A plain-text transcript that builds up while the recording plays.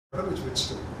which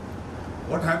withstood.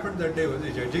 What happened that day was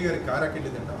the judge గారి car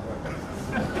అకెళ్ళిందంట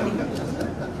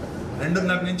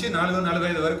 2:30 నుంచి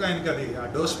 4:45 వరకు ఆయనకి అది ఆ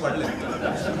డోస్ పడలేదు.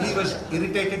 He was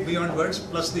irritated beyond words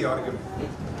plus the argument.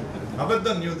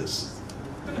 Abadham knew this.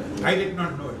 I did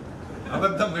not know it.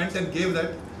 Abadham went and gave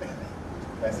that.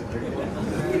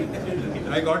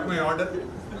 I got my order.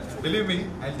 Believe me,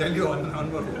 I'll tell you one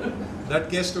more. That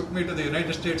case took me to the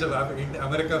United States of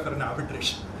America for an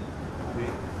arbitration. The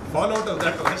fallout of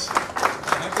that was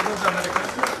I had to go to America.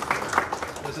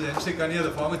 This is M.C. Kania,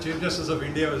 the former Chief Justice of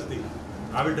India, was the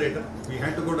arbitrator. We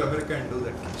had to go to America and do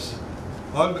that case.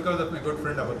 All because of my good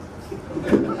friend Abadham.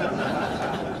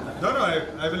 No,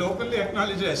 I will openly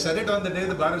acknowledge it. I said it on the day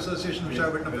the Bar Association of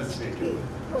Visakhapatnam was stated.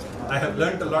 I have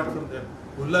learnt a lot from them.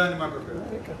 Ulla and Makoka.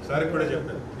 Sorry, Kuda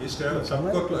Jappa. He used to have a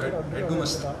subcourt head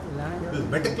gumasta. He was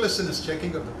meticulous in his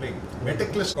checking of the plane.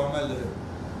 Meticulous.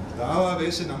 Dava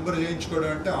vesi number cheyinchukodu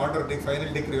ante order final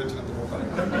decree vachinandu pokali.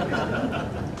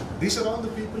 These are all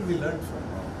the people we learned from.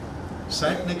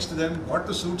 Sat next to them, got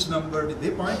the suits numbered.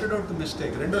 They pointed out the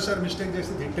mistake. Rendo sar mistake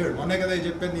chesti getted. Monne kada I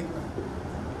cheppanu neeku.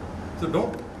 So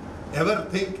don't ever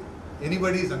think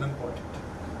anybody is unimportant.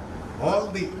 All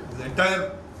the entire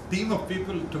team of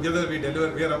people together we deliver.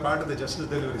 We are a part of the justice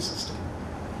delivery system.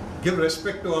 Give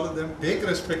respect to all of them. Take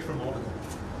respect from all of them.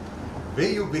 The way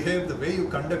you behave, the way you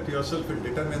conduct yourself will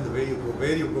determine the way you go,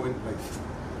 where you go in life.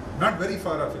 Not very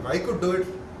far off. If I could do it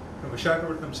from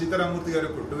Visakhapatnam, SEETHARAMA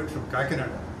could do it from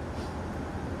Kakinada.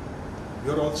 You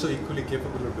are also equally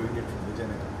capable of doing it from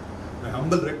Jaynagara. My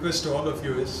humble request to all of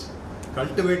you is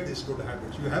cultivate these good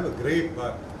habits. You have a great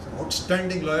bar. Some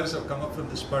outstanding lawyers have come up from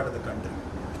this part of the country.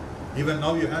 Even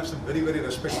now you have some very, very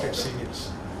respected seniors.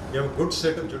 You have a good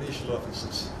set of judicial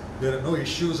officers. There are no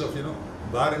issues of,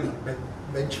 bar and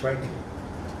bench fighting.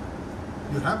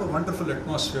 You have a wonderful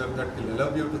atmosphere that will allow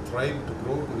you to thrive, to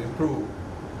grow, to improve,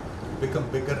 to become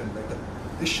bigger and better.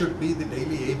 This should be the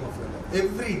daily aim of your life.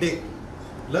 Every day,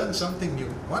 learn something new.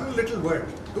 One little word,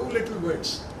 2 little words,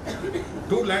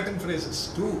 2 Latin phrases,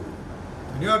 2.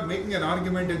 When you are making an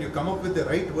argument and you come up with the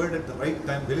right word at the right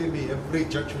time, believe me, every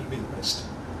judge will be impressed.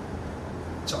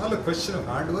 It's all a question of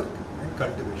hard work and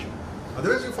cultivation.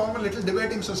 Otherwise, you form a little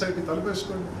debating society.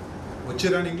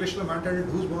 Vachirani English lo maataded,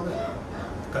 who's bothered?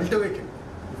 Cultivate it.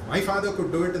 If my father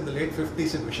could do it in the late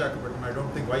 50s in Visakhapatnam, I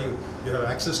don't think why you have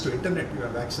access to internet, you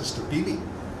have access to TV.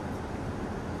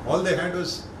 All they had was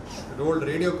the old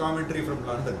radio commentary from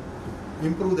London to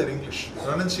improve their English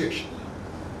pronunciation.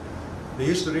 They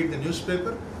used to read the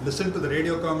newspaper, listen to the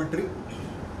radio commentary.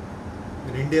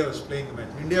 When India was playing a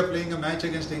match. India playing a match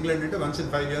against England once in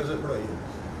 5 years.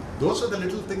 Those are the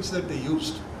little things that they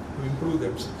used to improve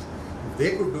themselves. If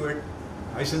they could do it,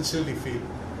 I sincerely feel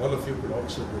all of you could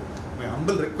also do it. My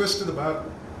humble request to the bar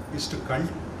is to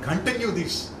continue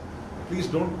these. Please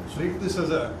don't treat this as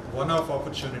a one-off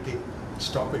opportunity.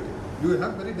 Stop it. You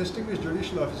have very distinguished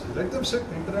judicial officers. Let them sit,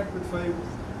 interact with 5.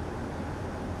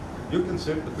 You can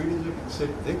sit, the PDG can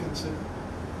sit, they can sit.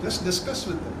 Just discuss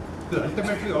with them. Because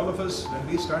ultimately, all of us, when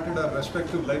we started our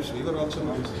respective lives, we were also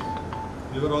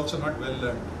not well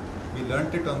learned. We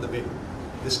learnt it on the way.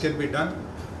 This can be done.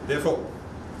 Therefore,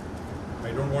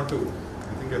 I don't want to.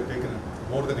 I think I've taken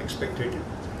more than expected.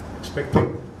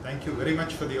 Thank you very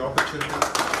much for the opportunity.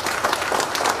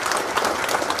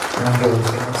 Thank you,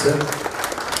 sir.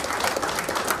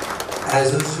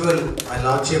 As usual, my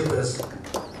lordship is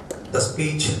the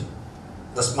speech,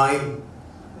 the smile,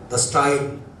 the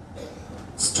style,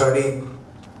 studying,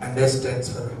 and distance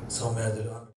for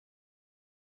Somayajulu.